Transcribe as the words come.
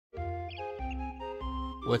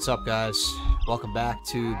What's up, guys? Welcome back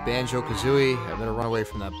to Banjo-Kazooie. I better run away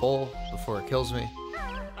from that bowl before it kills me.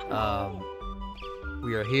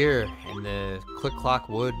 We are here in the Click-Clock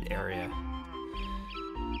Wood area.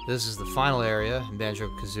 This is the final area in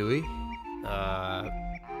Banjo-Kazooie.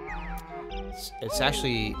 It's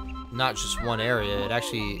actually not just one area. It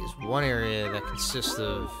actually is one area that consists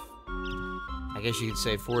of, I guess you could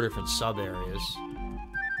say, 4 different sub-areas.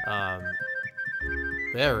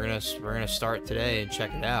 Yeah, we're gonna start today and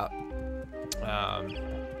check it out.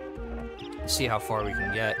 See how far we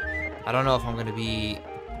can get. I don't know if I'm gonna be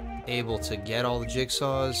able to get all the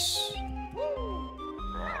jigsaws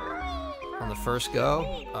on the first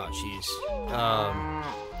go. Oh, jeez.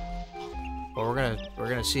 But we're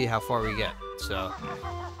gonna see how far we get. So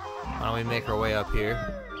why don't we make our way up here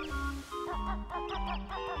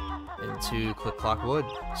into Click-Clock Wood?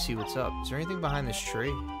 See what's up. Is there anything behind this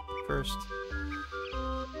tree first?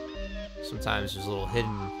 Sometimes there's little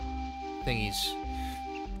hidden thingies.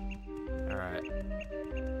 Alright.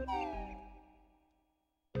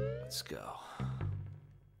 Let's go.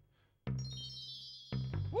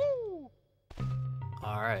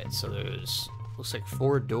 Alright, so there's, looks like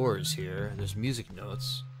 4 doors here. There's music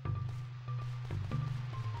notes.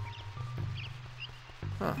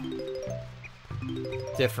 Huh.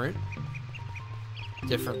 Different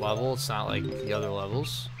level. It's not like the other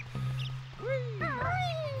levels.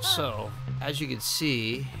 So, as you can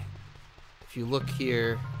see, if you look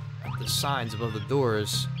here at the signs above the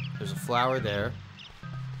doors, there's a flower there.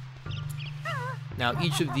 Now,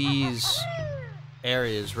 each of these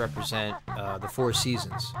areas represent the 4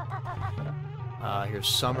 seasons. Here's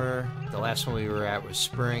summer. The last one we were at was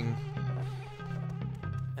spring.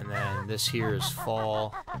 And then this here is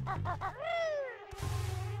fall.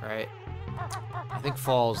 Right? I think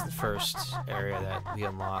fall is the first area that we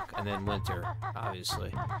unlock, and then winter,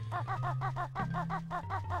 obviously.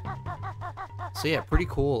 So yeah, pretty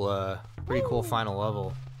cool final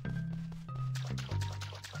level.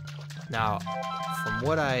 Now, from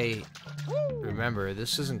what I remember,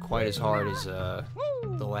 this isn't quite as hard as the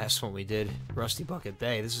last one we did, Rusty Bucket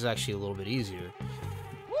Bay. This is actually a little bit easier.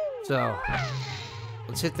 So,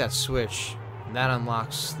 let's hit that switch, and that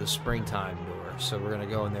unlocks the springtime door. So we're gonna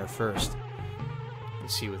go in there first and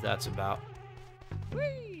see what that's about.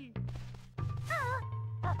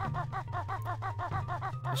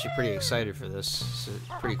 Actually pretty excited for this. It's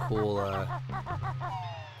a pretty cool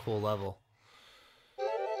cool level.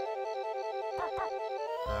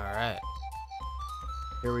 Alright.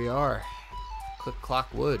 Here we are.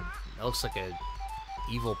 Click-Clock Wood. That looks like a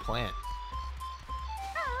evil plant.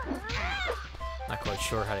 Not quite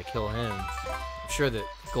sure how to kill him. I'm sure that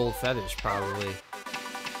gold feathers probably.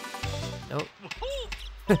 Nope.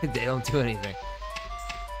 They don't do anything.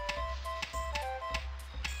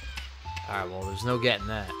 Alright, well, there's no getting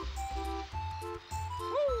that.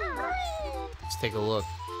 Let's take a look.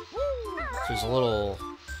 So there's a little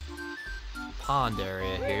pond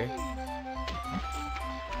area here.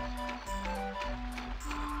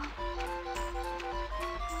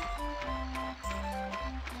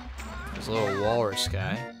 There's a little walrus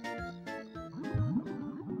guy.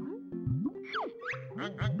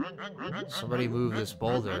 Somebody move this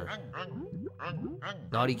boulder.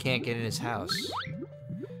 Naughty can't get in his house.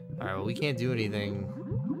 Alright, well, we can't do anything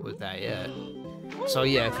with that yet. So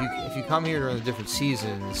yeah, if you come here during the different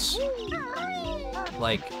seasons,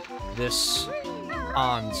 like this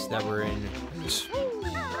pond that we're in, this,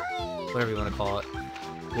 whatever you want to call it,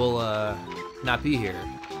 will not be here.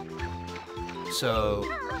 So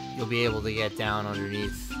you'll be able to get down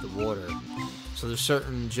underneath the water. So there's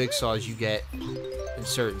certain jigsaws you get in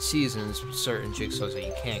certain seasons, certain jigsaws that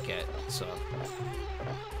you can't get. So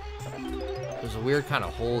there's a weird kind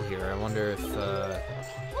of hole here. I wonder if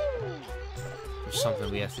there's something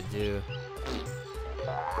we have to do.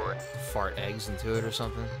 Fart eggs into it or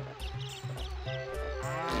something.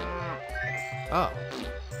 Oh,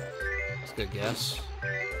 that's a good guess.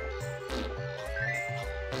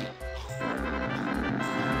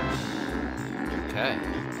 Okay.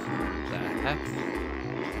 What the heck?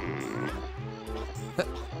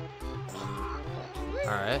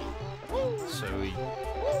 Alright. So we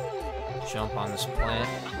jump on this plant.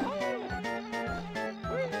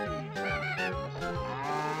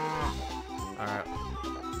 Alright.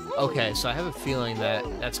 Okay, so I have a feeling that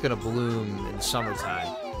that's gonna bloom in the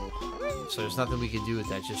summertime. So there's nothing we can do with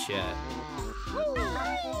that just yet.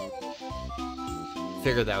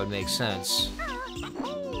 Figured that would make sense.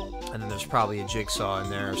 And then there's probably a jigsaw in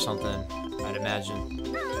there or something, I'd imagine.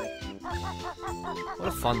 What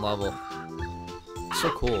a fun level. So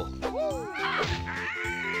cool.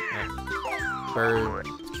 Bird,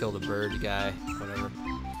 kill the bird guy, whatever.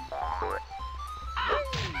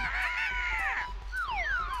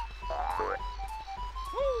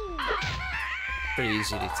 Pretty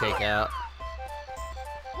easy to take out.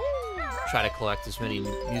 Try to collect as many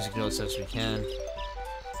music notes as we can.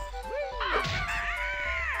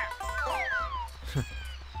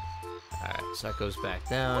 Alright, so that goes back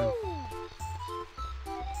down.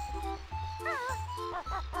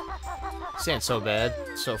 This ain't so bad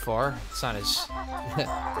so far. It's not as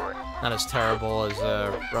not as terrible as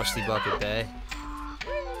Rusty Bucket Bay.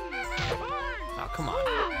 Oh, come on.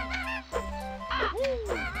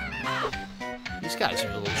 These guys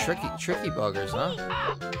are a little tricky buggers, huh?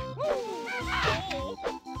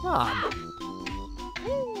 Come on.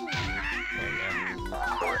 There we go.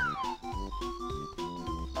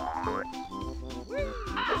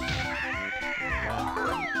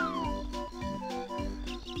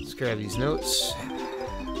 Let's grab these notes.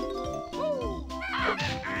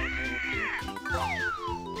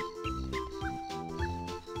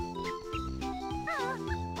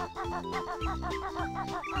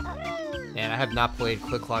 And I have not played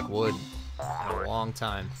Click Clock Wood in a long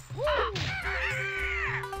time.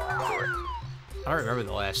 I don't remember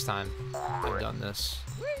the last time I've done this.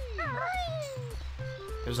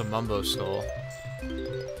 There's a Mumbo Stole.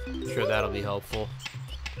 I'm sure that'll be helpful.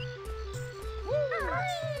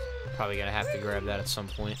 Probably gonna have to grab that at some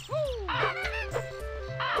point.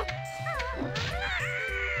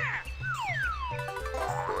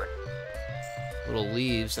 Little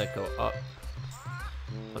leaves that go up.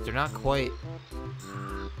 But they're not quite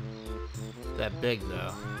that big,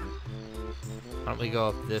 though. Why don't we go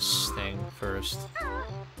up this thing first?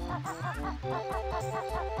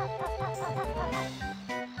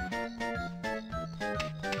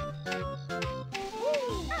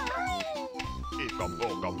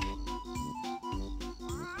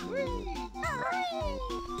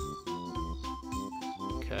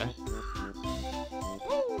 Okay.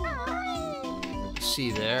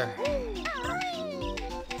 See there.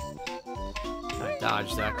 I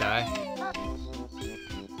dodged that guy.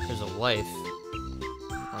 There's a life.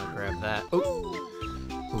 I'll grab that. Oh!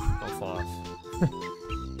 Oof, don't fall off.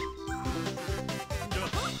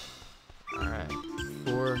 Alright.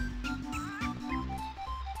 4.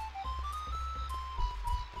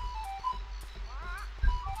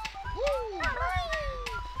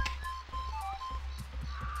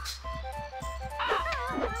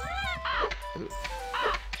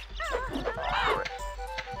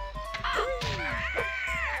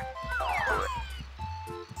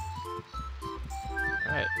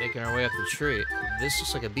 Alright, making our way up the tree. This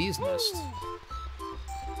looks like a bee's nest.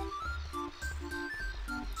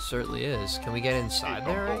 Certainly is. Can we get inside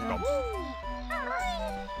there right now?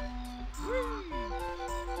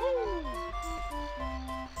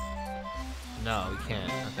 No, we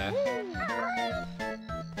can't. Okay.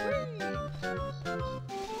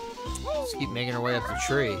 Let's keep making our way up the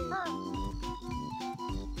tree.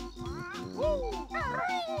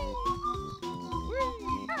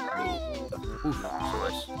 Oof,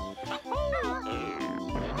 close.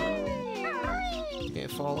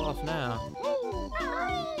 Can't fall off now.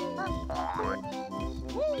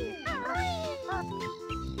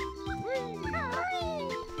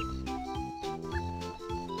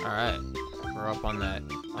 Alright, we're up on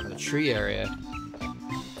the tree area.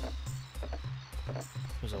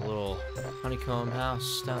 There's a little honeycomb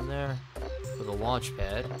house down there with a launch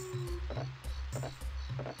pad.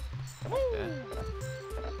 Okay.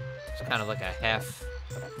 It's kind of like a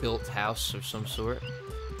half-built house of some sort.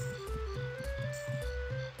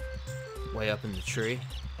 Way up in the tree.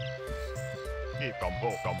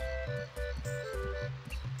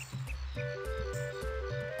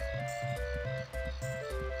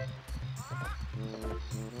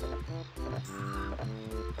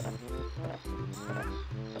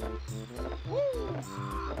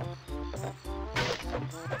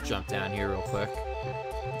 Jump down here real quick.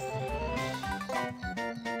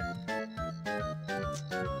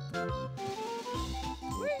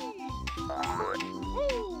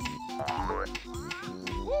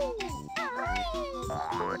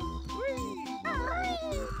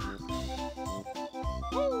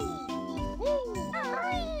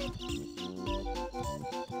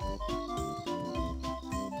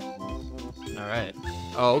 Alright.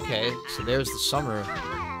 Oh, okay. So there's the summer.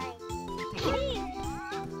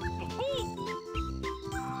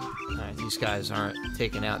 Alright, these guys aren't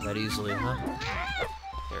taken out that easily, huh?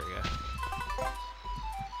 There we go.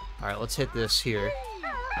 Alright, let's hit this here.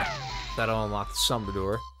 That'll unlock the summer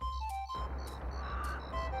door.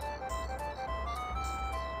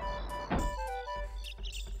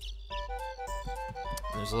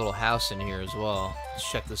 There's a little house in here as well. Let's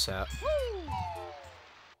check this out.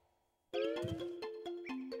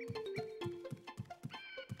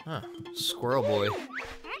 Huh, Squirrel Boy.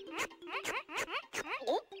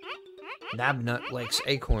 Nabnut likes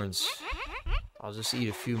acorns. I'll just eat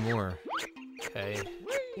a few more. Okay.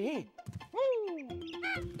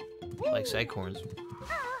 Likes acorns.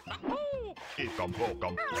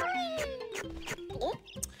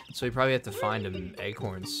 So we probably have to find him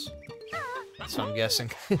acorns. So I'm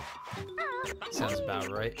guessing. Sounds about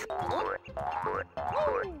right.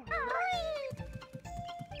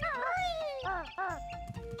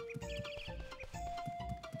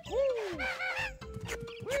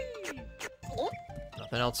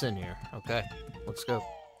 Nothing else in here. Okay, let's go.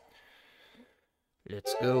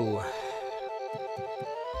 Let's go.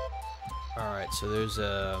 Alright, so there's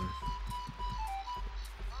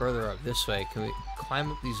further up this way. Can we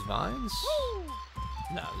climb up these vines?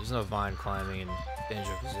 No, there's no vine climbing in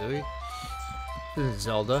Banjo-Kazooie. This is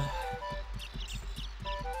Zelda.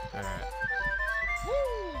 Alright.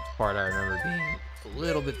 This part I remember being a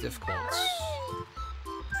little bit difficult.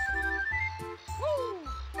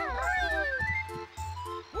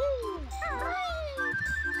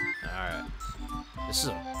 Alright. This is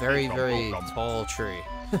a very, very tall tree.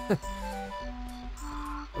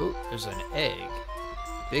 Ooh, there's an egg.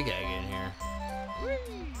 Big egg in here.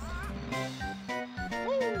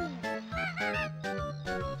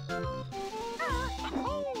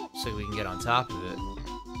 So we can get on top of it.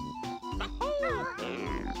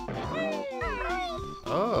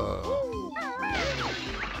 Oh.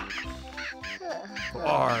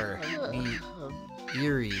 Bar, meat,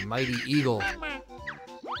 eerie, mighty eagle.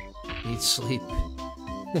 Need sleep.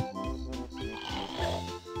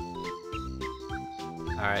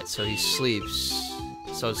 Alright, so he sleeps.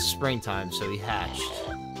 So it's springtime, so he hatched.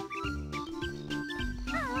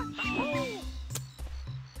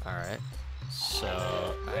 Alright.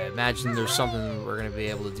 So I imagine there's something we're gonna be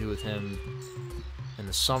able to do with him in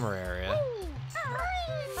the summer area.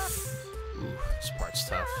 Ooh, this part's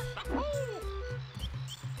tough.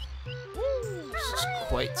 This is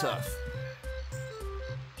quite tough.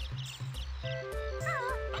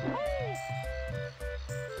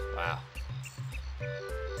 Wow.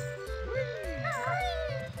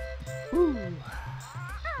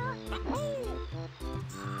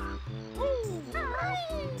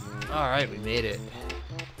 Alright, we made it.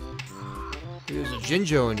 There's a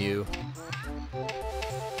Jinjo in you.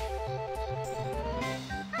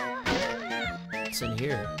 What's in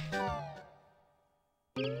here?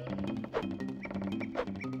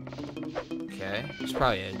 Okay, there's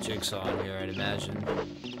probably a jigsaw in here, I'd imagine.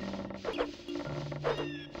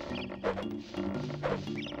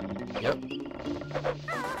 Yep.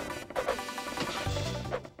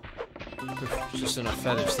 Just enough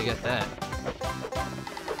feathers to get that.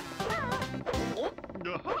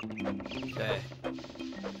 Okay.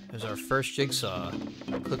 There's our first jigsaw.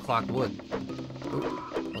 Click clock wood. Ooh,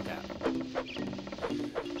 look out.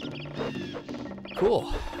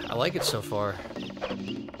 Cool. I like it so far.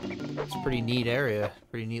 It's a pretty neat area.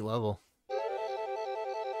 Pretty neat level.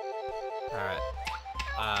 Alright.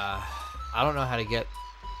 I don't know how to get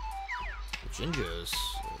the Jinjos.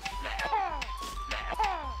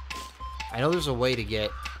 I know there's a way to get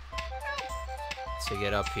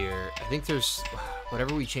up here. I think there's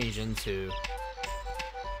whatever we change into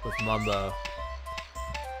with Mumbo.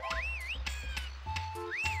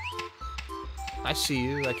 I see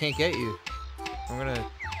you. I can't get you. I'm gonna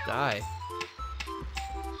die.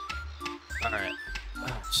 Alright.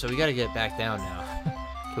 So we gotta get back down now.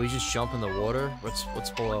 Can we just jump in the water? What's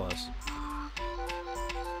below us?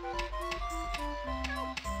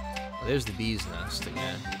 Oh, there's the bee's nest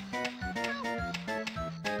again.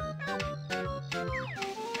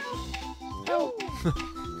 Help!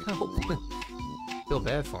 Help! Feel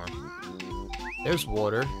bad for him. There's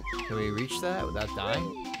water. Can we reach that without dying?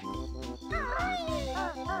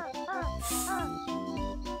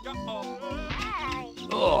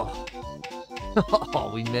 Oh!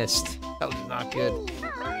 Oh, we missed. That was not good.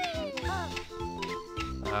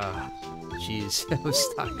 Ah, jeez, that was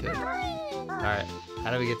not good. Alright,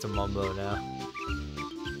 how do we get to Mumbo now?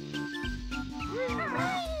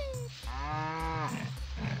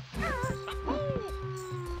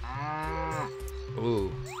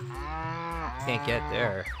 Ooh. Can't get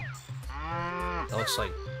there. That looks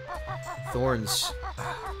like thorns.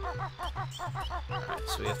 Alright,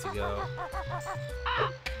 so we have to go.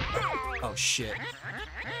 Oh shit.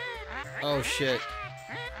 Oh shit.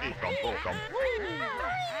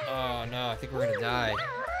 Oh no, I think we're gonna die.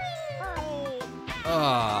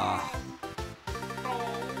 Ah.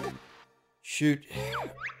 Shoot.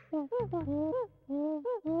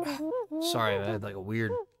 Sorry, I had like a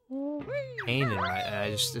weird pain in my.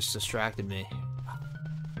 This distracted me.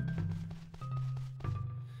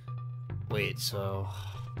 Wait, so.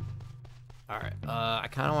 Alright, I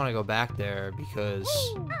kind of want to go back there because...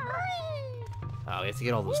 we have to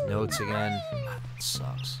get all those notes again. It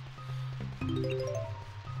sucks.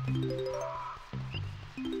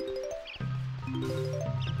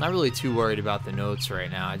 Not really too worried about the notes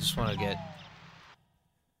right now. I just want to get...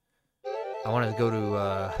 I want to go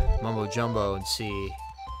to Mumbo Jumbo and see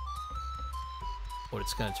what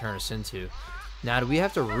it's going to turn us into. Now, do we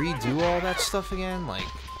have to redo all that stuff again? Like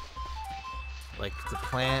the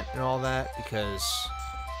plant and all that? Because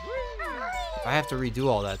if I have to redo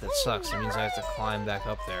all that, that sucks. It means I have to climb back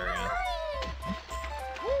up there again.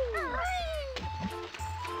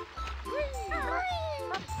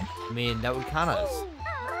 I mean, that would kind of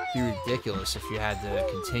be ridiculous if you had to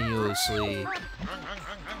continuously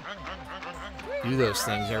do those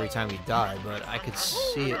things every time you die, but I could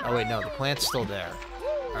see it. Oh wait, no, the plant's still there.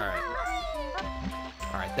 Alright.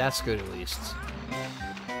 Alright, that's good at least.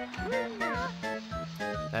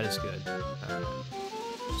 That is good. Alright.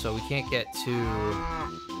 So we can't get to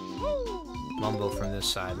Mumbo from this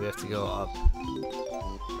side. We have to go up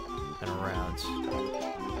and around.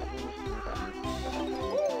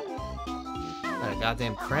 I got a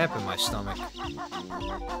goddamn cramp in my stomach.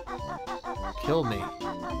 Kill me.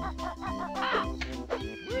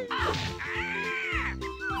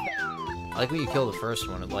 I like when you kill the first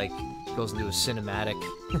one, it like goes into a cinematic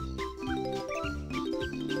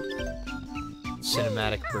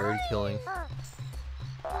bird killing.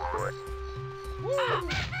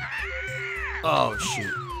 Oh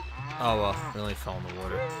shoot. Oh well, really fell in the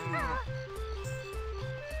water.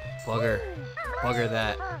 Bugger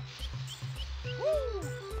that.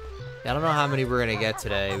 Yeah, I don't know how many we're gonna get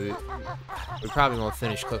today. We probably won't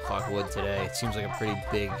finish Click Clock Wood today. It seems like a pretty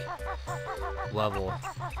big level.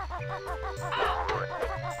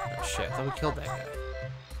 Oh shit, I thought we killed that guy.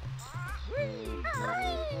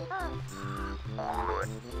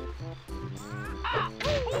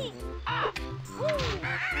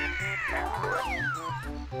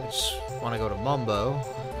 I just want to go to Mumbo.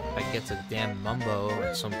 If I can get to damn Mumbo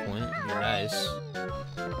at some point, it'd be nice.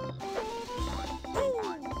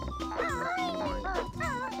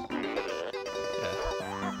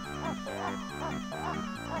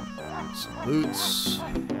 Some boots.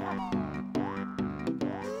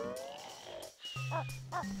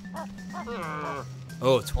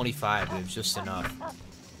 Oh, 25. It was just enough.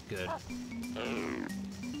 Good.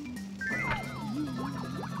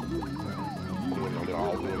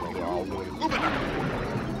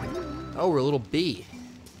 Oh, we're a little bee.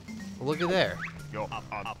 Well, look at there.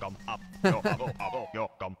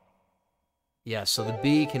 Yeah, so the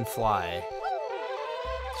bee can fly.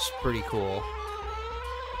 It's pretty cool.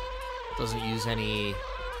 Doesn't use any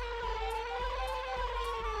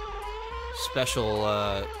special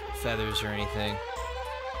feathers or anything.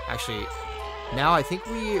 Actually, now I think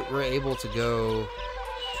we were able to go...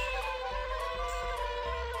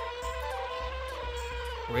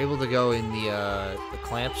 We're able to go in the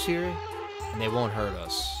clamps here, and they won't hurt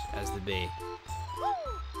us as the bee.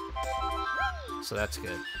 So that's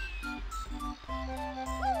good.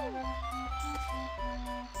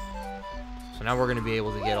 So now we're going to be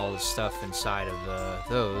able to get all the stuff inside of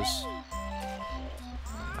those.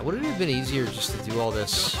 Would it have been easier just to do all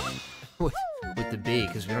this with the bee?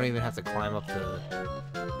 Because we don't even have to climb up the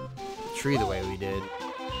tree the way we did.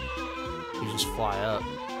 You just fly up.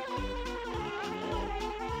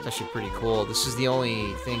 It's actually pretty cool. This is the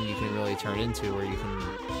only thing you can really turn into where you can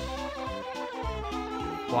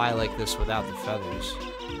fly like this without the feathers.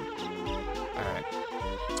 Alright.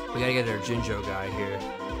 We gotta get our Jinjo guy here.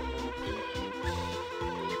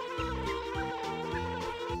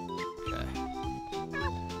 Okay.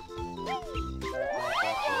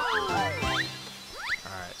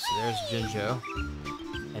 Alright, so there's Jinjo.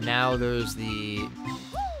 And now there's the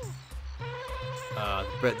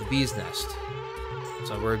bee's nest.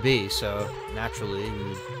 So we're a bee, so naturally we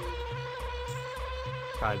would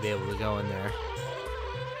probably be able to go in there.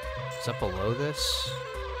 Is that below this?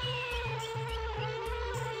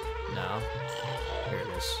 No. Here it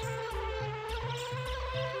is.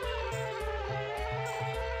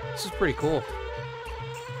 This is pretty cool.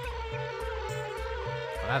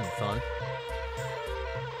 I'm having fun.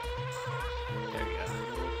 There we go.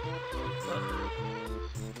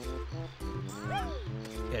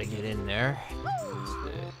 Gotta get in there.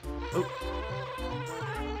 Oh.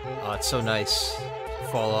 Oh, it's so nice.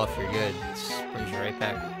 Fall off, you're good. It brings you right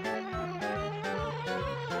back.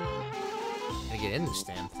 Gotta get in this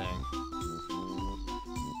damn thing.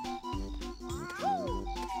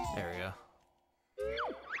 There we go.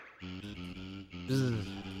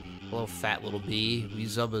 Hello, fat little bee. We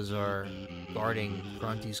Zubbas are guarding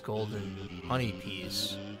Grunty's golden honey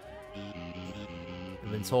peas.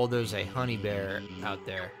 I've been told there's a honey bear out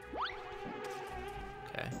there.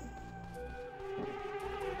 Okay.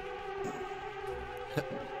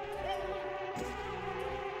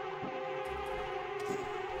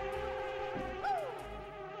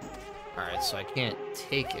 Alright, so I can't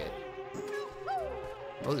take it.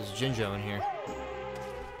 Oh, there's Jinjo in here.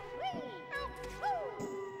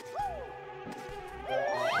 There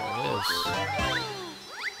it is.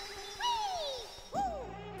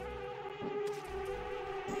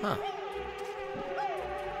 Huh.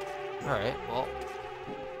 Alright, well.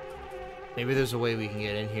 Maybe there's a way we can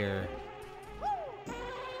get in here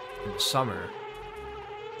in the summer.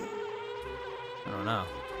 I don't know.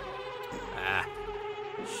 Ah.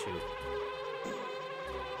 Shoot.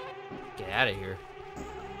 Get out of here.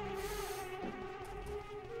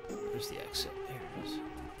 Where's the exit? There it is.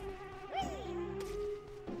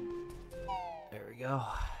 There we go.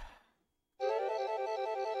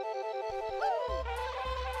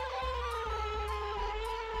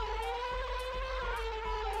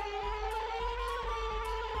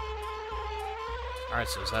 Alright,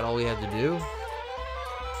 so is that all we have to do?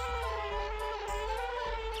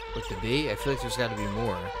 With the bee? I feel like there's got to be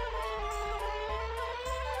more.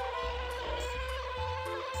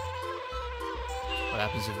 What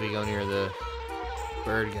happens if we go near the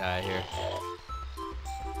bird guy here?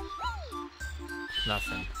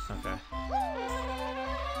 Nothing. Okay.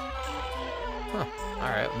 Huh.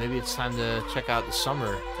 Alright, maybe it's time to check out the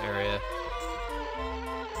summer area.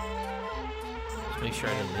 Just make sure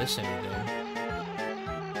I didn't miss anything.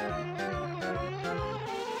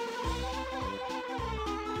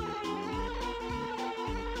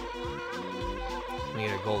 Let me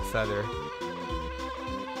get a gold feather.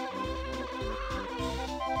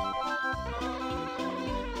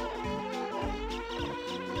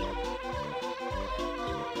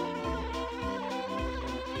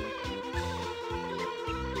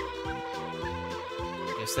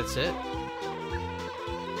 That's it.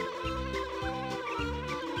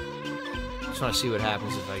 Just want to see what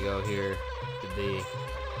happens if I go here. The bee.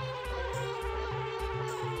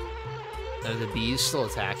 Do the bees still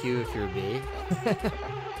attack you if you're a bee?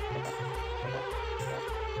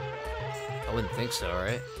 I wouldn't think so,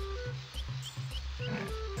 right?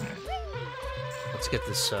 Let's get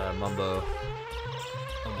this mumbo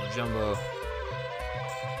jumbo.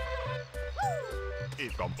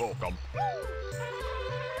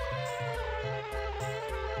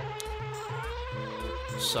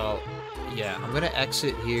 So, yeah, I'm gonna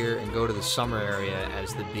exit here and go to the summer area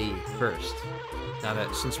as the bee first. Now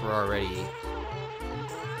that, since we're already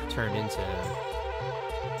turned into...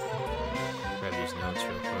 Grab these notes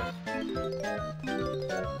real quick.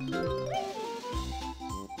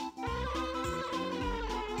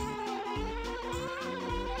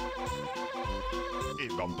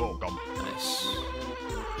 Nice.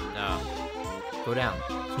 No. Go down.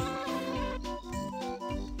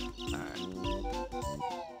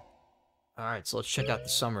 Alright, so let's check out the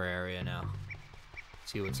summer area now.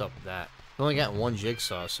 See what's up with that. We've only got one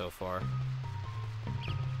jigsaw so far.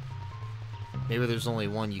 Maybe there's only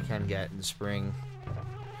one you can get in spring.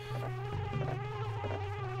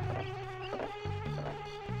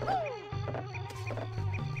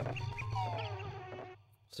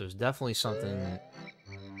 So there's definitely something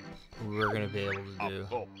we're gonna be able to do.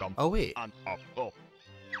 Oh, wait.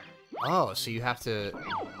 Oh, so you have to...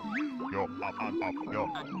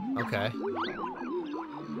 Okay.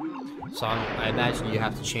 So I imagine you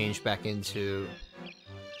have to change back into...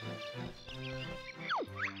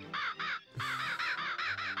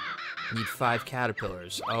 Need 5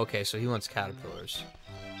 caterpillars. Oh, okay, so he wants caterpillars.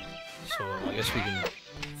 So I guess we can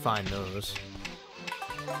find those.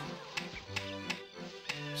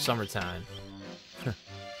 Summertime.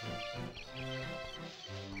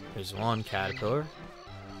 There's one caterpillar.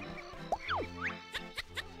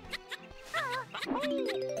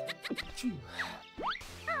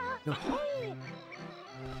 No.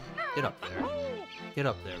 Get up there. Get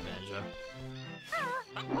up there, Banjo.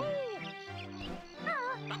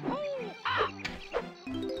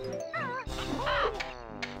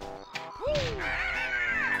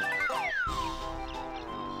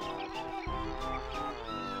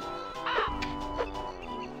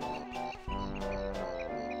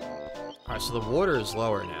 Alright, so the water is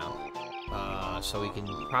lower now. So we can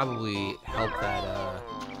probably help that,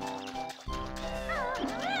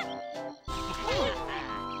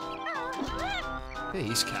 Hey,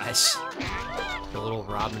 these guys. The little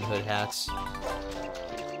Robin Hood hats.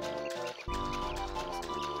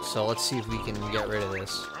 So let's see if we can get rid of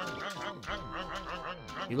this.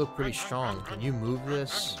 You look pretty strong. Can you move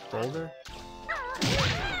this boulder?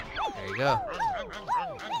 There you go.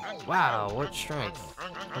 Wow, what strength.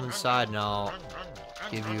 Come inside and I'll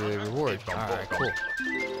give you a reward. Alright, cool.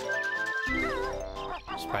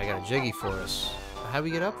 He's probably got a jiggy for us. How do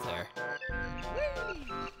we get up there?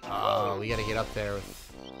 Oh, we gotta get up there with...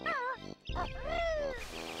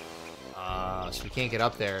 so we can't get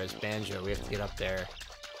up there as Banjo. We have to get up there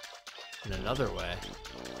in another way.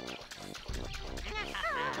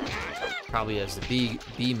 Probably as the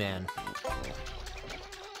bee man.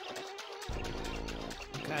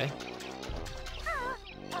 Okay.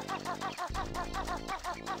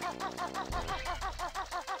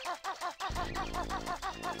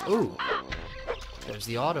 Ooh. There's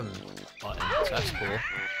the autumn button, so that's cool.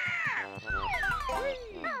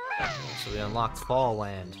 So we unlocked Fall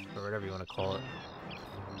Land, or whatever you want to call it.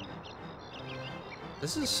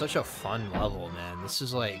 This is such a fun level, man. This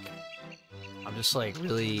is like... I'm just like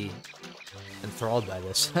really enthralled by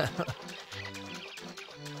this.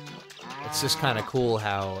 It's just kind of cool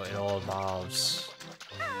how it all evolves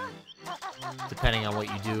depending on what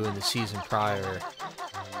you do in the season prior.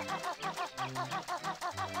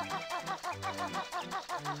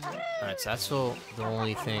 Alright, so that's the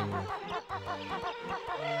only thing...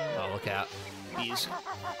 Oh, look out. Bees.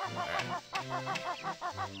 Alright.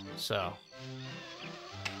 So,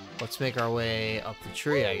 let's make our way up the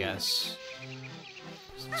tree, I guess.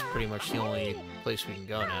 It's pretty much the only place we can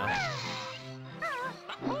go now.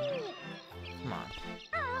 Come on.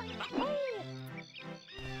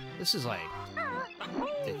 This is, like,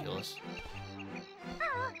 ridiculous.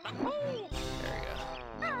 There we go.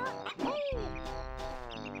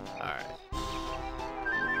 Alright.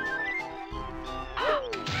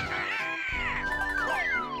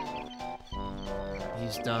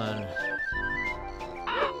 He's done.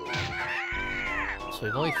 So we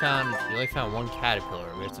only found one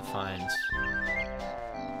caterpillar. We have to find.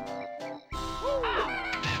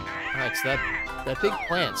 Alright, so that big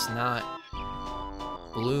plant's not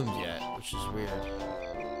bloomed yet, which is weird.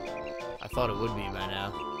 I thought it would be by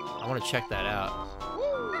now. I want to check that out.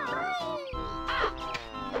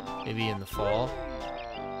 Maybe in the fall.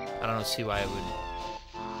 I don't see why it would.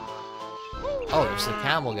 Oh, there's the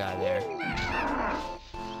camel guy there.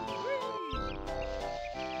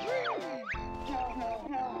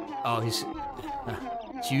 Oh, it's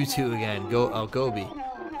you two again. Gobi.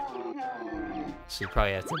 So you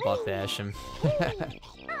probably have to butt bash him.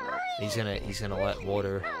 He's gonna let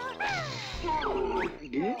water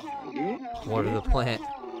the plant.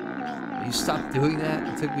 You stopped doing that?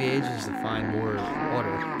 It took me ages to find more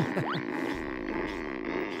water.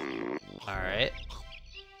 Alright.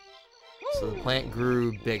 So the plant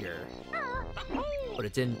grew bigger. But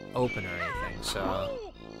it didn't open or anything, so...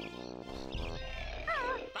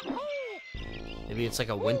 Maybe it's like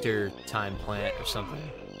a winter time plant or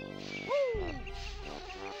something.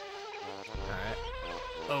 Alright.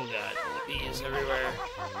 Oh god, bees everywhere.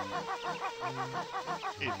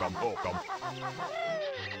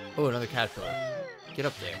 Oh, another caterpillar. Get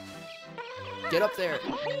up there. Get up there!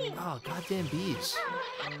 Oh, goddamn bees.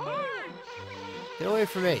 Get away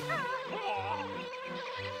from me.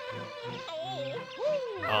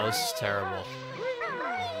 Oh, this is terrible.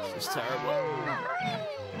 This is terrible.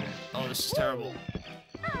 Oh, this is terrible.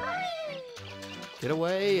 Get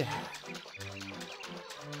away.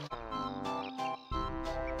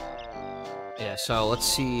 Yeah, so let's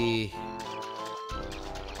see.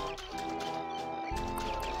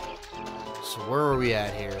 So where are we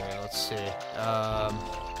at here? Let's see. Got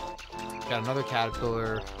another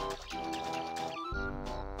caterpillar.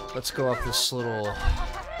 Let's go up this little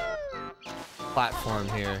platform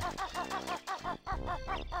here.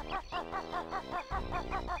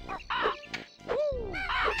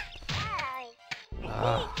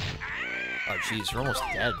 Oh, jeez, we're almost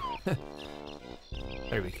dead.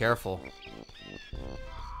 Better be careful.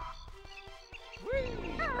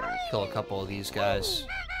 Kill a couple of these guys.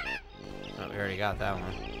 Oh, we already got that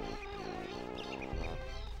one.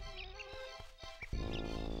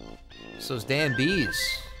 So those damn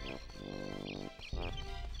bees.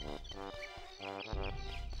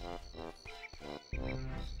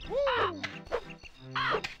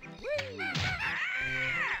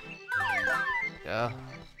 Yeah.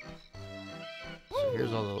 So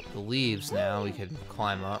here's all the leaves now we can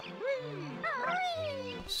climb up.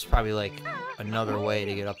 This is probably like another way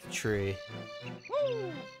to get up the tree.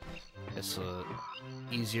 It's a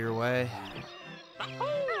easier way.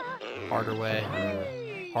 Harder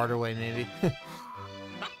way. Harder way maybe.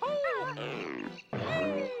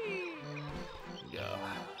 Go.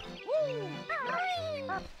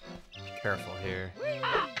 Careful here.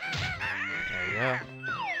 There we go.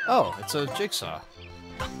 Oh, it's a jigsaw.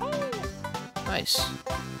 Nice.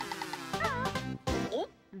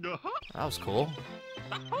 That was cool.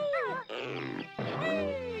 As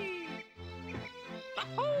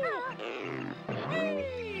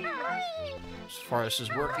far as this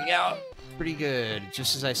is working out, pretty good.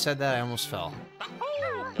 Just as I said that, I almost fell.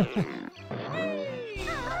 Okay.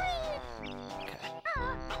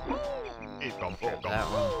 Grab that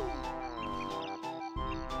one.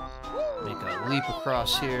 Make a leap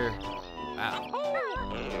across here. Wow.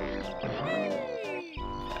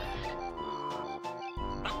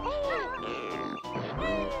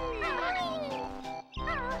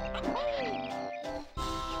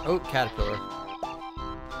 Oh, caterpillar.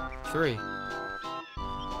 3.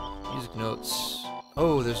 Music notes.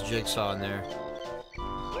 Oh, there's a jigsaw in there.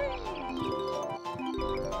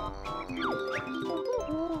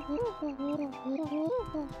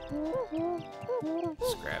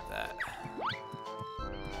 Let's grab that.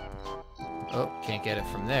 Oh, can't get it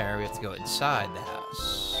from there. We have to go inside the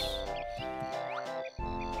house.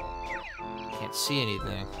 Can't see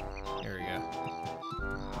anything. Here we go.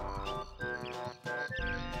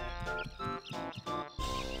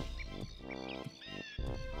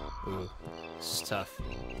 Ooh, this is tough.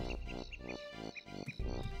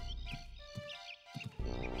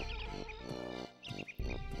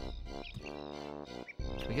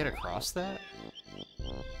 Can we get across that?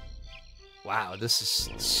 Wow, this is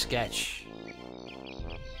sketch.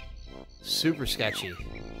 Super sketchy.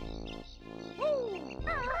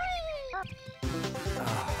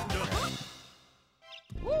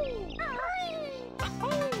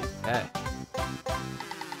 Okay.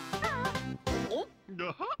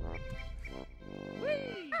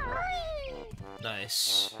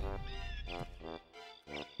 Nice.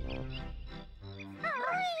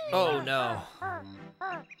 Oh no.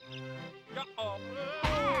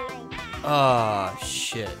 Oh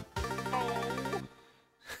shit.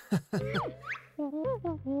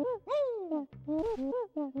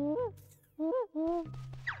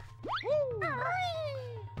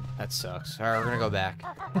 That sucks. Alright, we're gonna go back.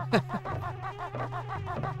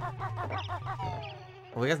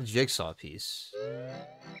 Well, we got the jigsaw piece.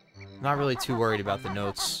 Not really too worried about the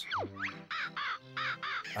notes.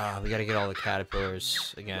 We gotta get all the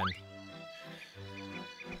caterpillars again.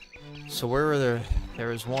 So where were there? There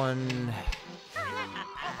was one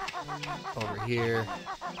over here.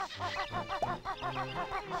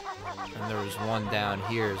 And there was one down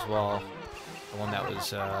here as well. The one that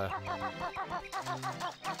was around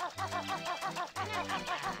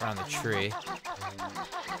the tree.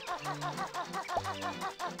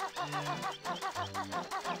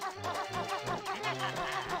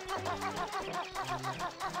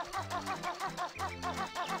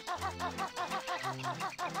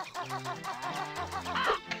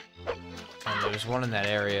 And there's one in that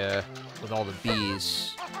area with all the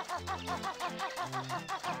bees.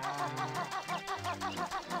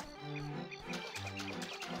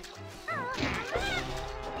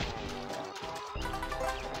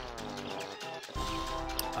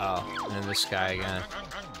 Oh, and then this guy again.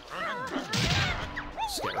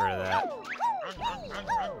 Let's get rid of that.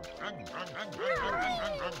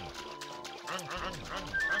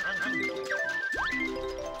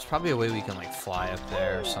 There's probably a way we can, like, fly up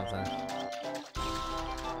there or something.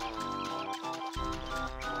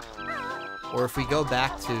 Or if we go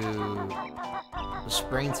back to the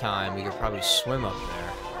springtime, we could probably swim up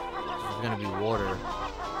there. There's gonna be water.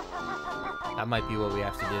 That might be what we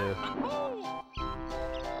have to do.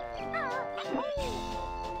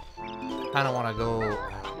 I don't want to go.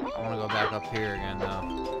 I want to go back up here again,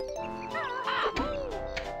 though.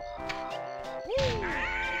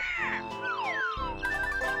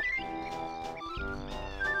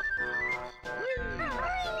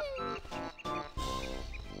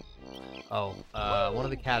 Oh, one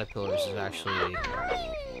of the caterpillars is actually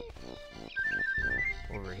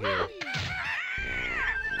over here.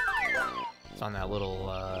 It's on that little,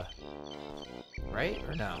 right?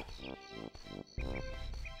 Or no?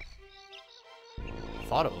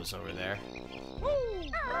 Thought it was over there.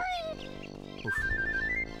 Oof.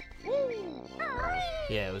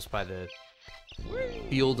 Yeah, it was by the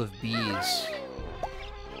field of bees.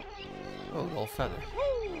 Oh, gold feather.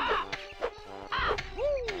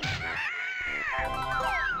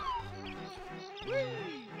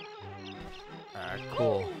 Alright,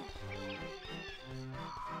 cool.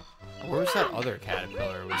 Where was that other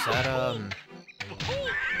caterpillar? Was that,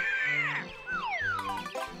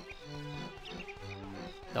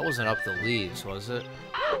 that wasn't up the leaves, was it?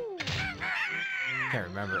 Can't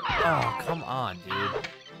remember. Oh, come on, dude.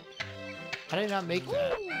 How did I not make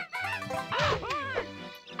that?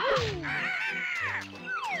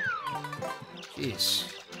 Jeez.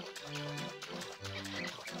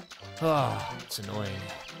 Oh, it's annoying.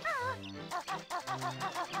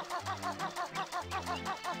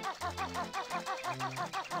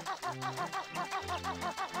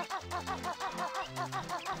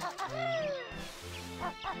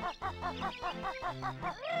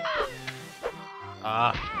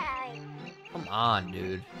 Ah. Come on,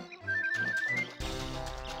 dude.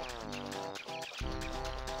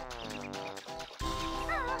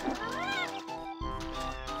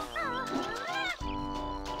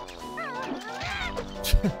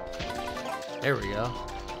 There we go.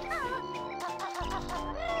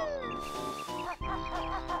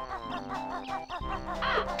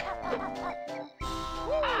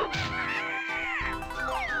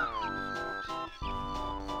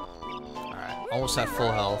 Alright, almost at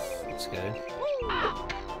full health. That's good.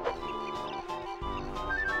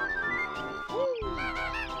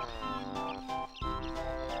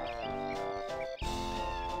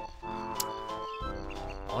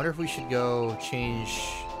 I wonder if we should go change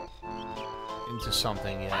into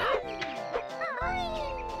something yet.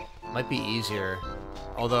 Might be easier.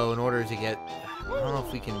 Although, in order to get... I don't know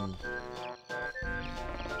if we can...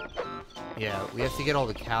 Yeah, we have to get all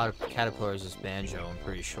the caterpillars as Banjo, I'm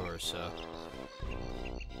pretty sure, so...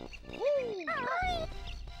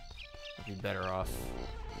 I'd be better off.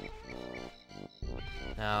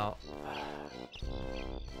 Now...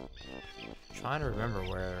 I'm trying to remember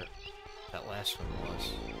where that last one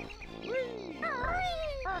was.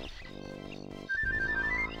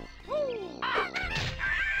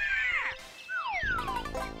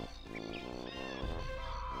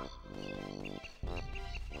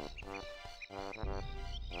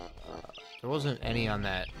 There wasn't any on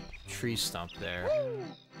that tree stump there,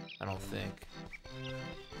 I don't think.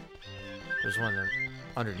 There's one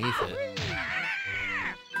underneath it.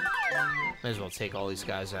 May as well take all these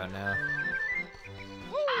guys out now.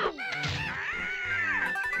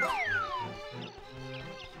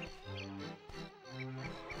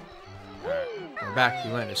 Alright, we're back.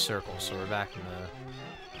 We went in a circle, so we're back in the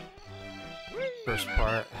first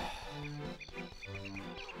part.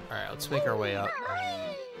 Alright, let's make our way up.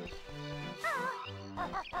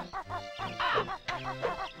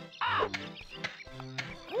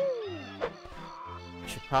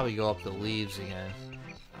 Should probably go up the leaves again.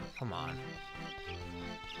 Oh, come on.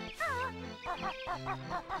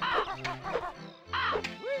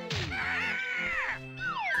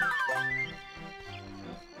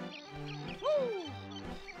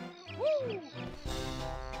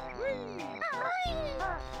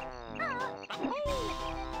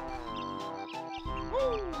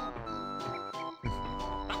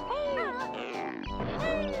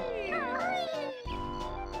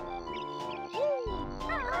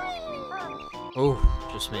 Oh,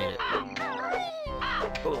 just made it.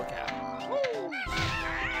 Oh, look out.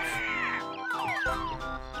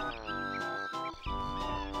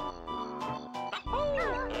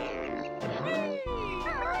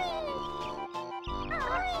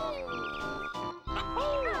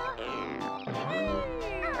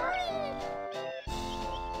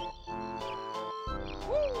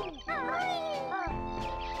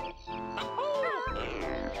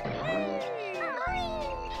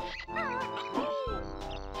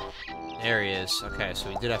 There he is. Okay, so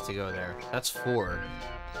we did have to go there. That's 4.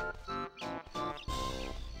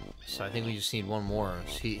 So I think we just need one more.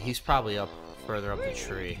 He's probably up further up the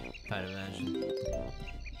tree, I'd imagine.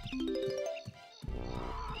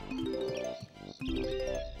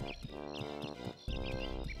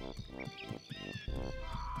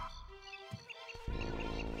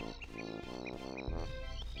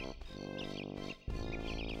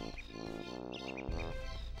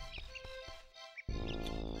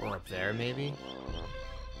 Or up there, maybe?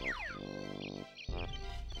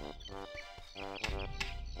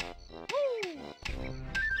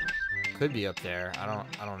 Could be up there. I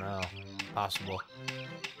don't know. Possible.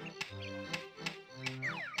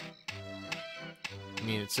 I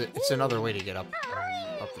mean, it's another way to get up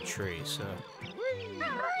the tree, so.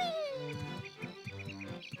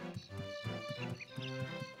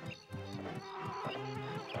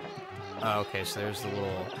 Oh, okay, so there's the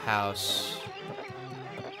little house.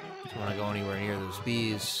 Don't want to go anywhere near those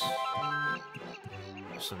bees.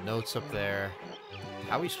 There's some notes up there.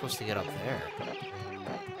 How are we supposed to get up there?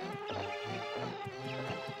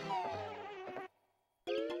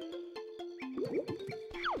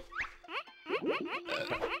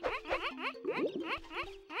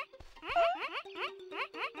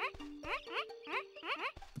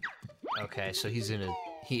 Okay, so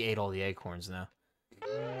he ate all the acorns now.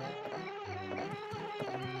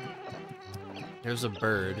 There's a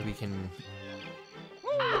bird, we can...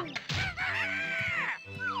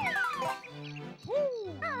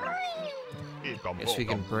 Guess we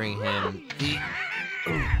can bring him the...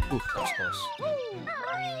 Ooh, that was close.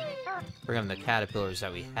 Bring him the caterpillars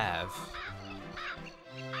that we have.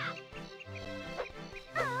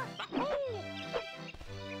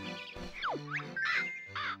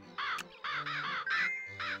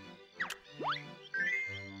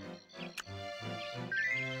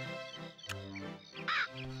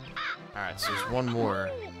 Alright, so there's one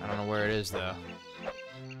more. I don't know where it is, though.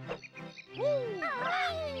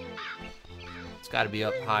 It's gotta be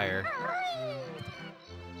up higher.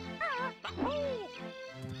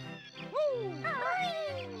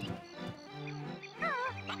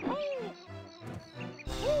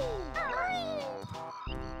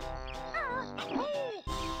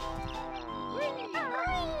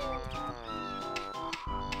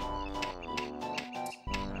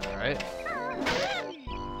 Alright.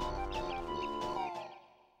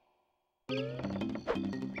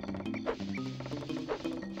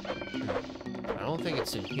 I don't think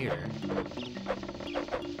it's in here.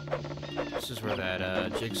 This is where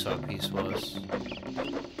that jigsaw piece was.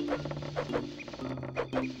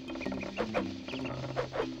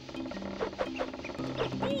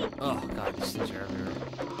 Oh god, these things are everywhere.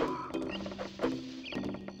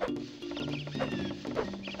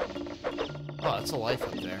 Oh, that's a life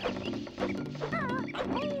up there.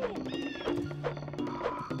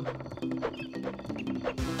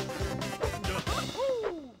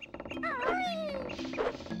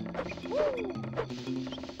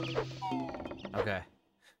 Okay.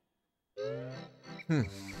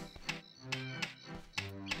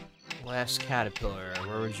 Last caterpillar,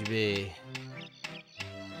 where would you be?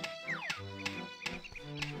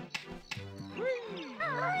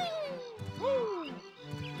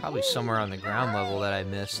 Probably somewhere on the ground level that I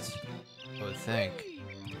missed, I would think.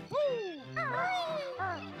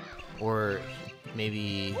 Or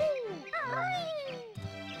maybe...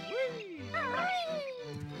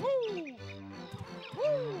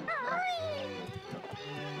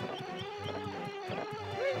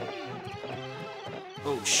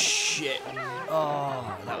 Oh shit.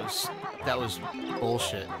 Oh, that was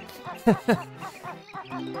bullshit.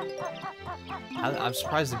 I'm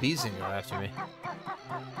surprised the bees didn't go after me.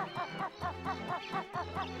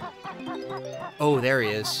 Oh, there he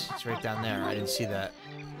is. It's right down there. I didn't see that.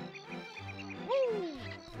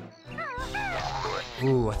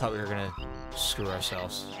 Ooh, I thought we were gonna screw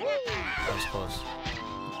ourselves. That was close.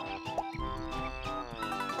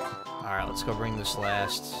 Alright, let's go bring this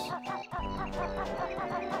last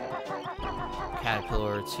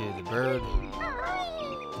caterpillar to the bird.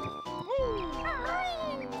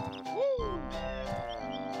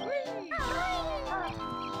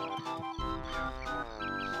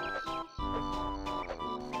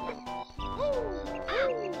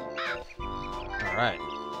 Alright.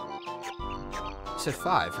 You said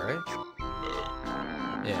 5, right?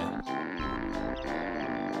 Yeah.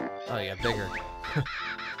 Oh, you got bigger.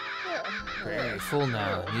 You're full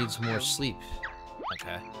now. Needs more sleep.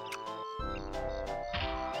 Okay.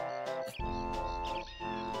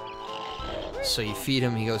 So you feed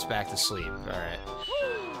him, he goes back to sleep. Alright.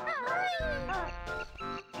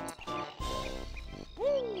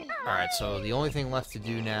 Alright, so the only thing left to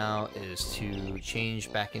do now is to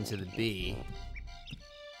change back into the bee.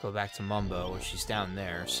 Go back to Mumbo, which is down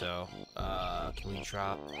there, so, can we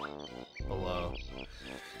drop below?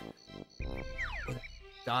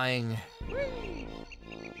 Dying.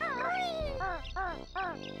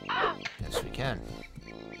 Yes, we can.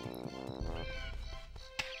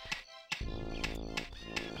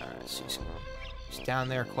 Alright, so he's down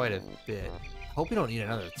there quite a bit. Hope we don't need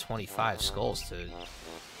another 25 skulls to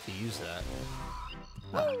use that.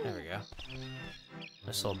 Oh, there we go.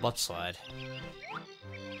 Nice little butt slide.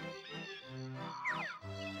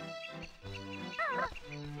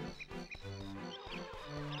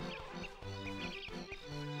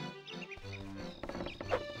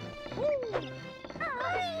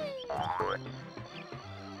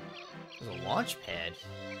 There's a launch pad.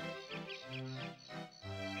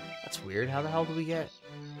 That's weird. How the hell do we get...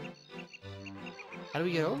 How do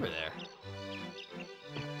we get over there?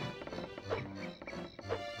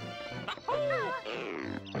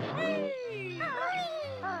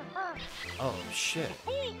 Oh, shit.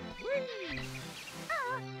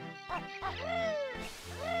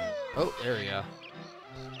 Oh, there we go.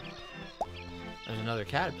 There's another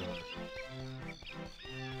caterpillar.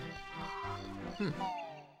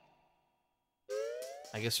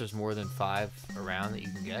 I guess there's more than 5 around that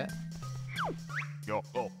you can get.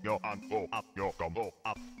 Oh,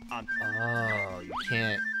 you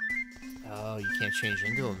can't... Oh, you can't change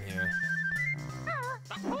into them here.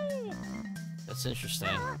 That's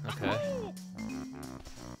interesting. Okay.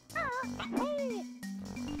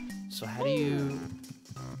 So how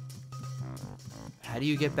do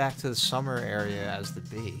you get back to the summer area as the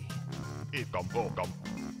bee?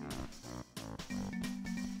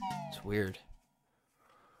 It's weird.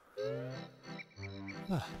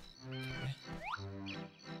 Huh.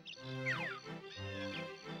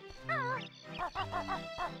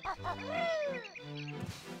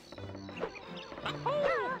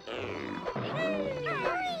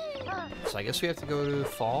 So I guess we have to go to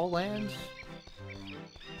Fall Land?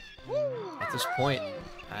 At this point,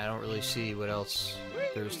 I don't really see what else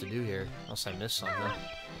there is to do here, unless I missed something.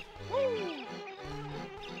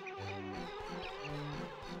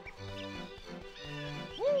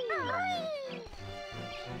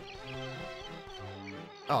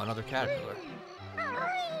 Oh, another caterpillar.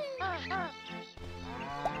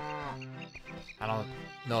 I don't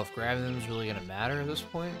know if grabbing them is really gonna matter at this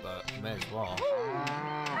point, but we may as well.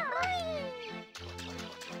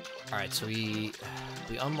 Alright, so we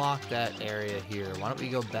unlocked that area here. Why don't we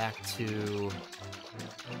go back to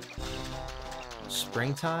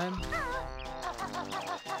springtime?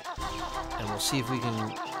 And we'll see if we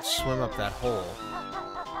can swim up that hole.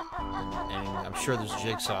 And I'm sure there's a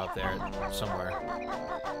jigsaw up there somewhere.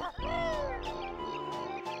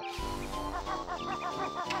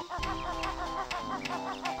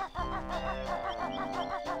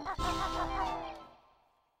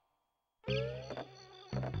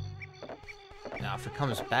 Now, if it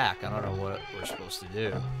comes back, I don't know what we're supposed to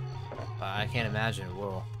do. I can't imagine it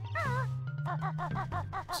will.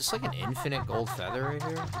 Is this like an infinite gold feather right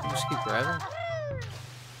here? Can you just keep grabbing?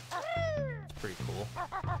 It's pretty cool.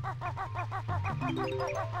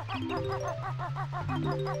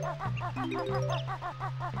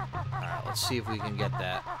 Alright, let's see if we can get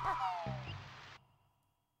that.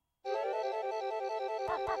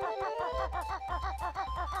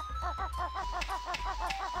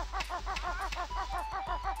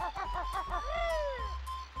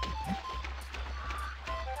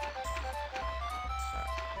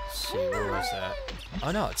 Let's see, where was that?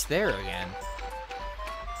 Oh no, it's there again.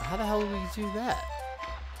 How the hell did we do that?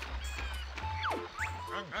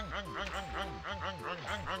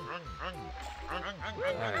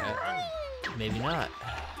 Alright. Maybe not.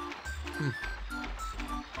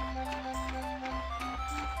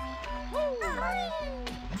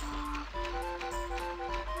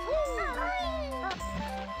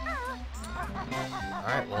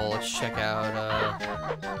 Alright, well, let's check out,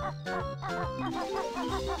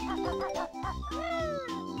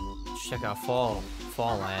 Fall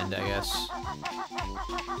Land, I guess.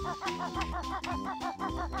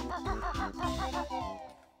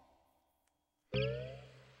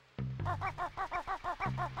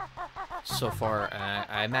 So far,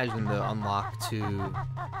 I imagine the unlock to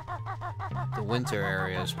the winter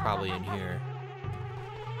area is probably in here.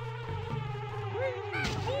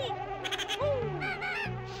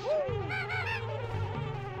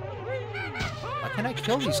 Why can't I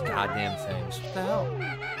kill these goddamn things? What the hell?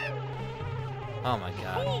 Oh my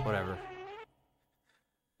god, whatever.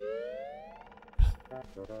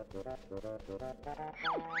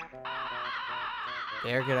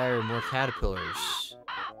 There, get out more caterpillars.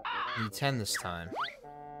 Need 10 this time.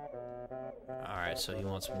 Alright, so he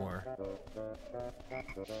wants more.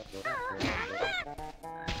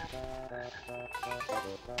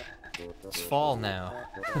 It's fall now.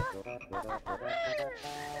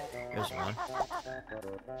 There's one.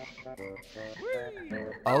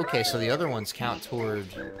 Okay, so the other ones count toward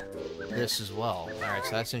this as well. Alright,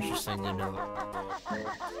 so that's interesting to know.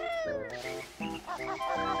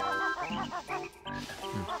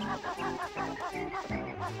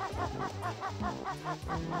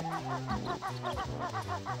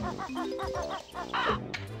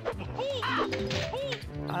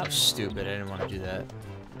 Oh, that was stupid. I didn't want to do that.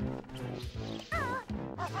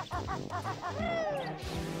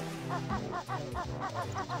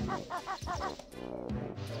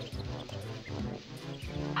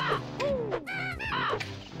 I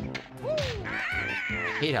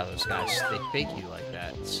hate how those guys, they fake you like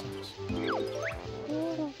that. It sucks.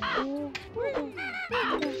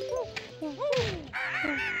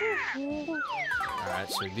 Alright,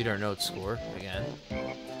 so we beat our note score again.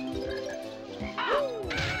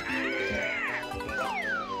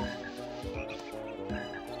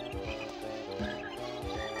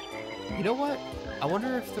 You know what? I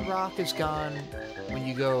wonder if the rock is gone when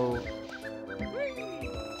you go...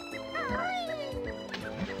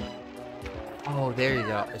 Oh, there you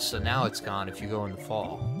go. So now it's gone if you go in the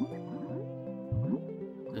fall.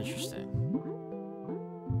 Interesting.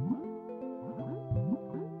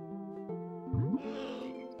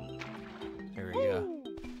 There we go.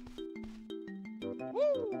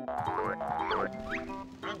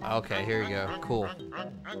 Okay, here we go. Cool.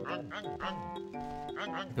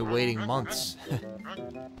 Been waiting months.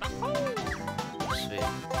 Sweet.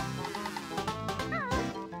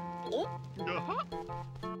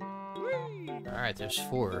 Alright, there's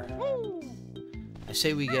 4. I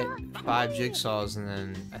say we get 5 jigsaws and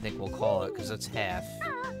then I think we'll call it, because that's half.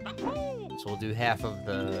 So we'll do half of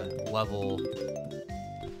the level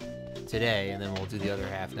today, and then we'll do the other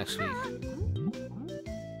half next week.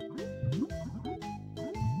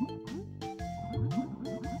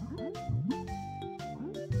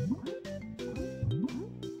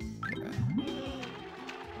 Okay.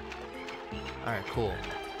 Alright, cool.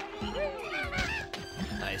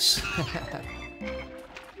 Nice.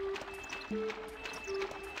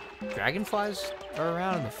 Dragonflies are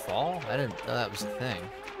around in the fall? I didn't know that was a thing.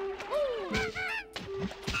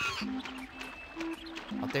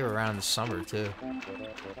 I thought they were around in the summer, too.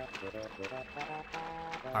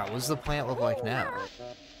 Alright, what does the plant look like now?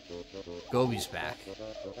 Gobi's back.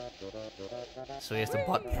 So we have to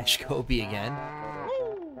butt mash Gobi again.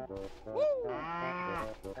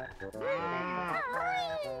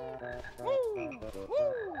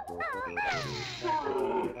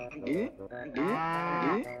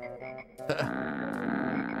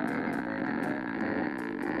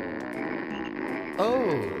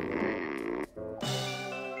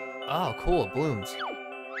 Oh, cool, it blooms.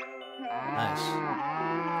 Nice.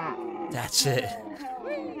 That's it.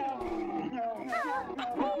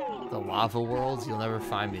 The lava worlds, you'll never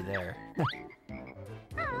find me there.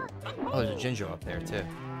 Oh, there's a Jinjo up there, too.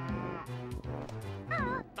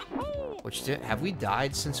 Have we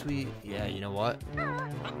died since we... Yeah, you know what?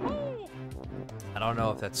 I don't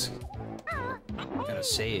know if that's gonna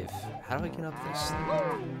save. How do I get up this thing?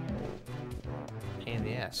 Pain in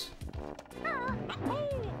the ass.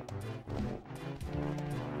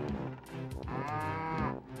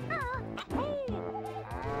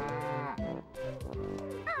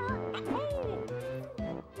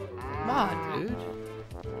 Come on, dude.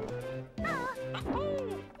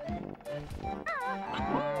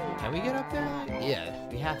 Can we get up there? Yeah,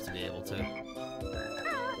 we have to be able to.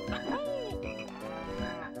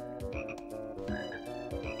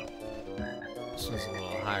 This one's a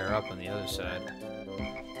little higher up on the other side.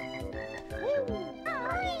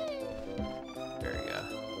 There we go.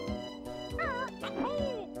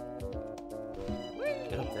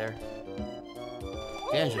 Get up there.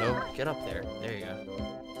 Banjo, get up there. There you go.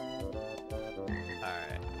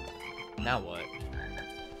 Alright. Now what?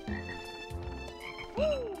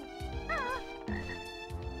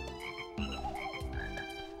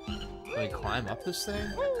 Can we climb up this thing?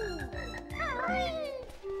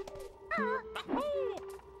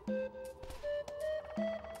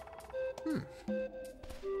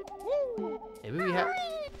 Maybe we have...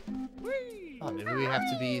 Oh, maybe we have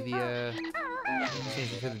to be the,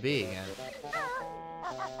 change it to the B again.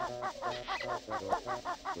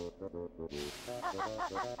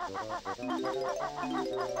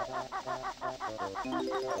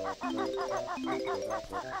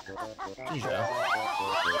 Jinjo.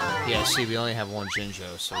 Yeah, see, we only have one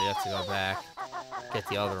Jinjo, so we have to go back, get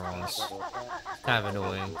the other ones. Kind of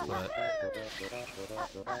annoying, but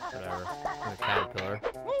whatever. The caterpillar.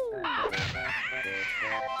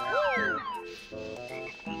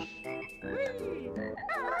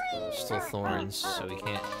 Still thorns, so we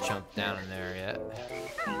can't jump down in there yet.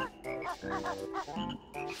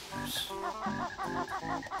 Oops.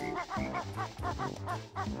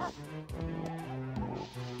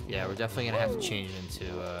 Yeah, we're definitely gonna have to change into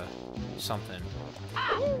something.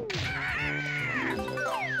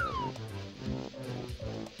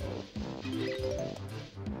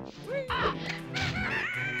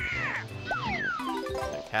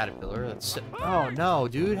 A caterpillar, that's... Oh no,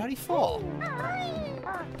 dude, how'd he fall?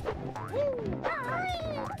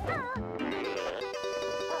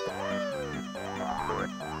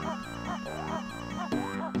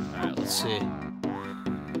 Alright, let's see.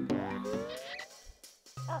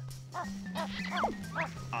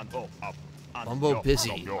 Bumbo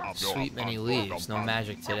busy. Sweet many leaves. No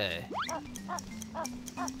magic today.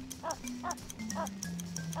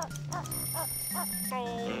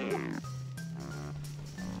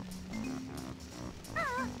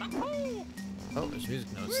 Oh, there's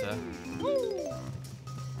music notes there.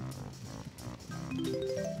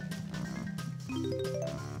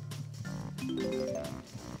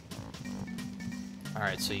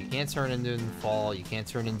 Alright, so you can't turn into him in the fall, you can't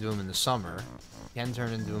turn into him in the summer, you can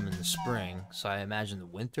turn into him in the spring, so I imagine the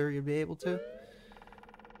winter you'd be able to?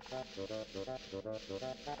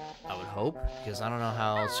 I would hope, because I don't know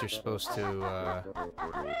how else you're supposed to,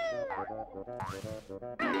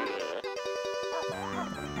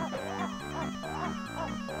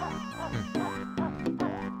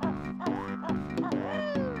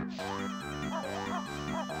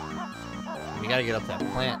 We gotta get up that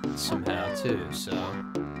plant somehow, too, so...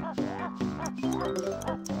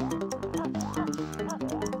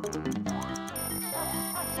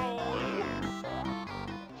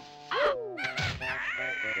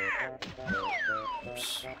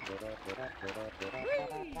 Oops.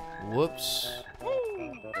 Whoops.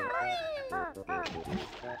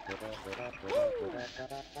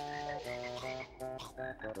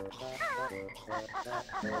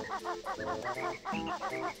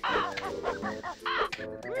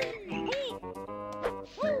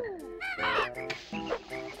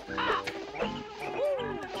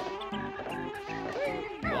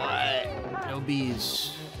 What? No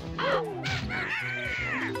bees.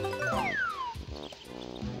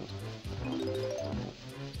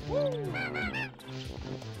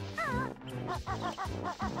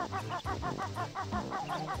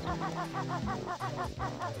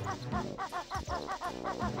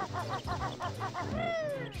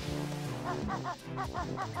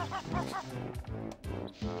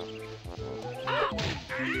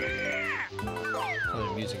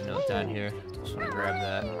 Another music note down here. Just want to grab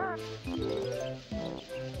that.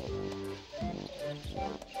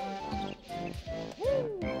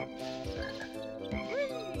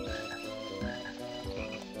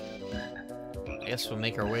 I guess we'll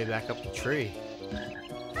make our way back up the tree.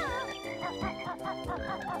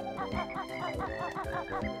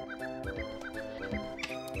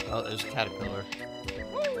 Oh, there's a caterpillar.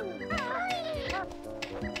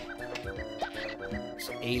 It's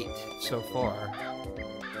 8 so far.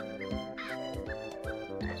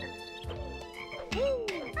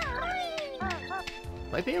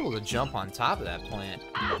 Might be able to jump on top of that plant.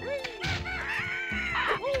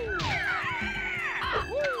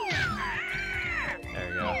 There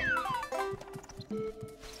we go.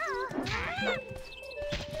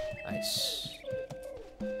 Nice.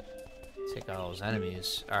 Take out all those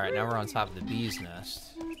enemies. Alright, now we're on top of the bee's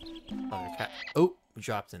nest. Another cat. Oh, we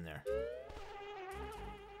dropped in there.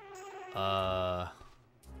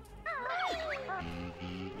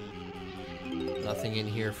 Nothing in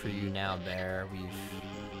here for you now, bear. We've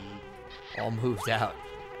all moved out.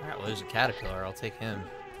 Alright, well, there's a caterpillar. I'll take him.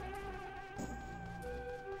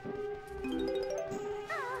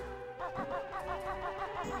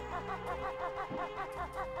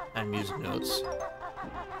 And music notes.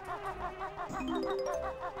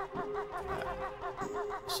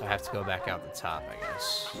 So I have to go back out the top, I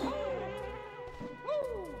guess.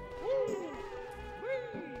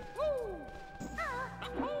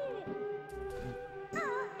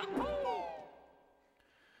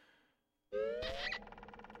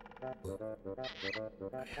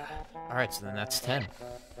 Alright, so then that's 10.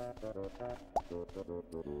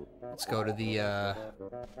 Let's go to the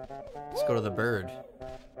bird.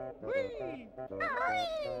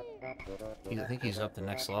 I think he's up the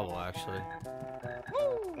next level, actually.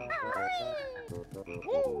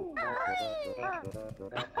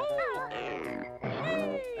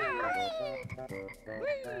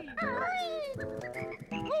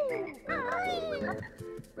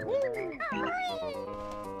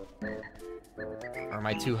 Or am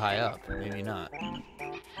I too high up? Maybe not.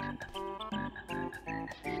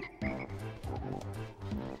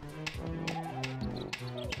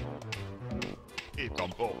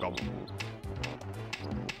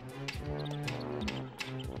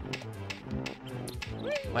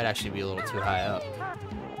 Might actually be a little too high up.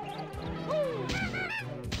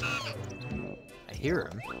 I hear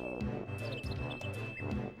him.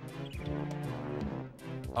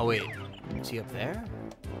 Oh wait, is he up there?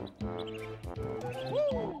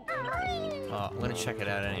 Oh, I'm gonna check it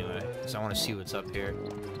out anyway, because I want to see what's up here.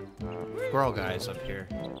 Squirrel guy's up here.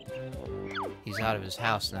 He's out of his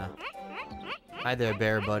house now. Hi there,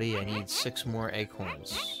 bear buddy. I need 6 more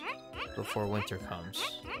acorns before winter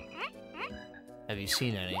comes. Have you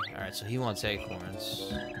seen any? Alright, so he wants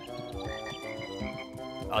acorns.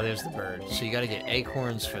 Oh, there's the bird. So you gotta get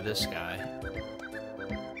acorns for this guy.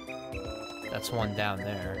 That's one down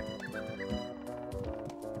there.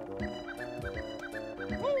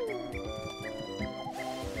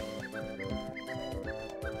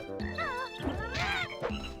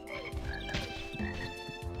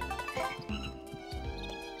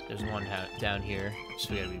 There's one down here,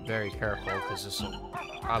 so we gotta be very careful because this will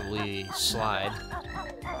probably slide.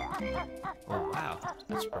 Oh wow,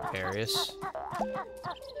 that's precarious.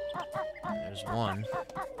 There's one.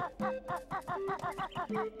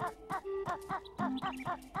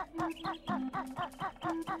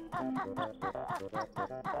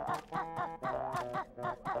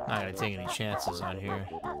 Not gonna take any chances on here.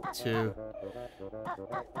 2.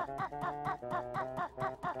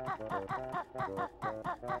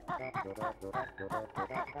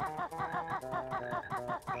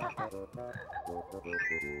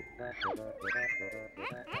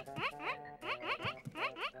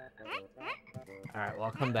 Alright, well,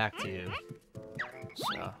 I'll come back to you.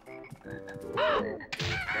 So.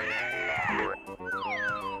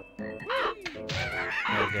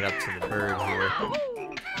 gotta get up to the bird here.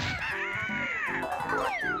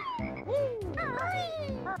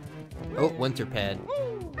 Oh, winter pad.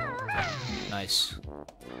 Nice.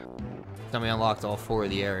 Then we unlocked all 4 of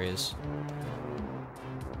the areas.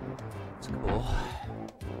 That's cool.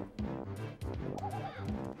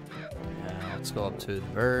 Let's go up to the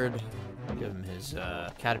bird. Give him his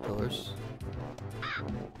caterpillars.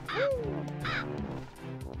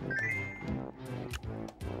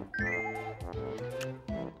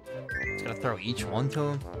 Just gotta throw each one to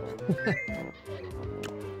him.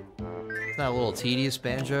 It's not a little tedious,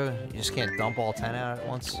 Banjo? You just can't dump all 10 out at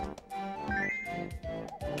once?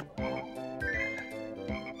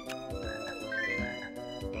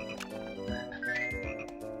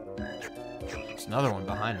 There's another one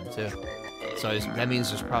behind him, too. So that means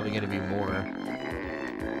there's probably going to be more.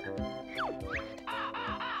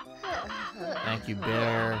 Thank you,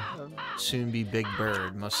 bear. Soon be big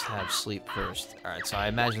bird. Must have sleep first. Alright, so I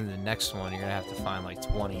imagine the next one you're going to have to find like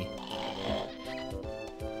 20.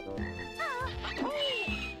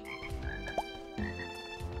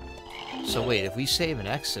 So wait, if we save and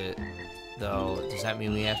exit, though, does that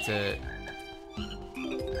mean we have to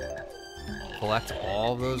collect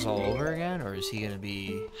all of those all over again? Or is he going to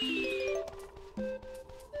be...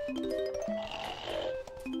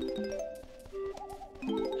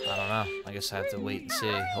 I don't know. I guess I have to wait and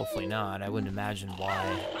see. Hopefully not. I wouldn't imagine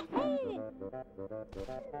why.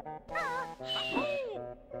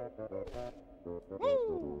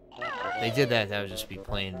 If they did that, that would just be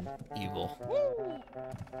plain evil.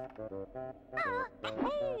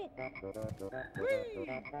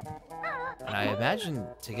 And I imagine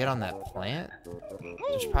to get on that plant,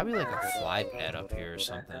 there's probably like a fly pad up here or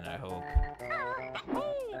something, I hope.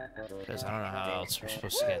 Because I don't know how else we're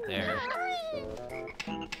supposed to get there.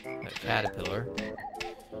 A caterpillar.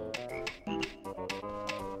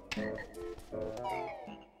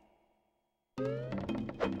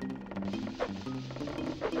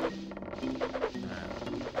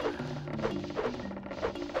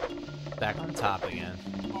 Back on top again.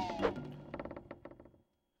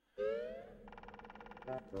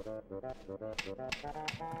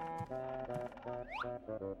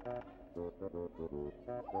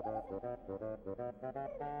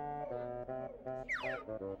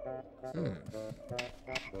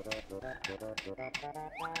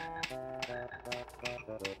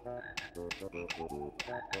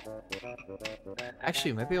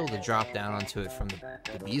 Actually, you might be able to drop down onto it from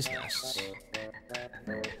the bee's nests.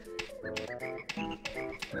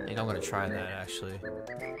 I think I'm gonna try that, actually. Just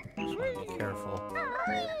wanna be careful.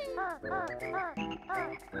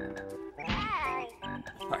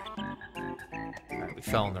 Alright, we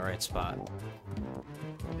fell in the right spot.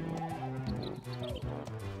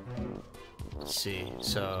 Let's see,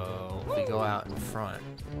 so if we go out in front.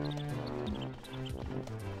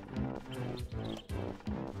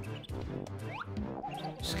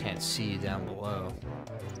 Just can't see you down below.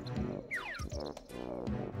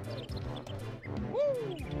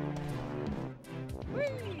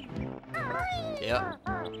 Yep.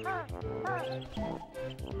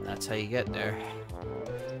 That's how you get there.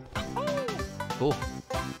 Cool.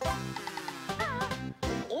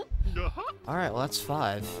 Alright, well that's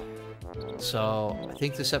 5. So, I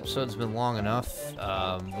think this episode's been long enough. We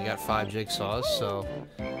got 5 jigsaws, so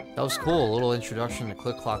that was cool. A little introduction to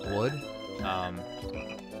Click Clock Wood.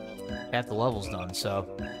 Half the level's done,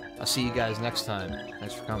 so I'll see you guys next time.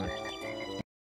 Thanks for coming.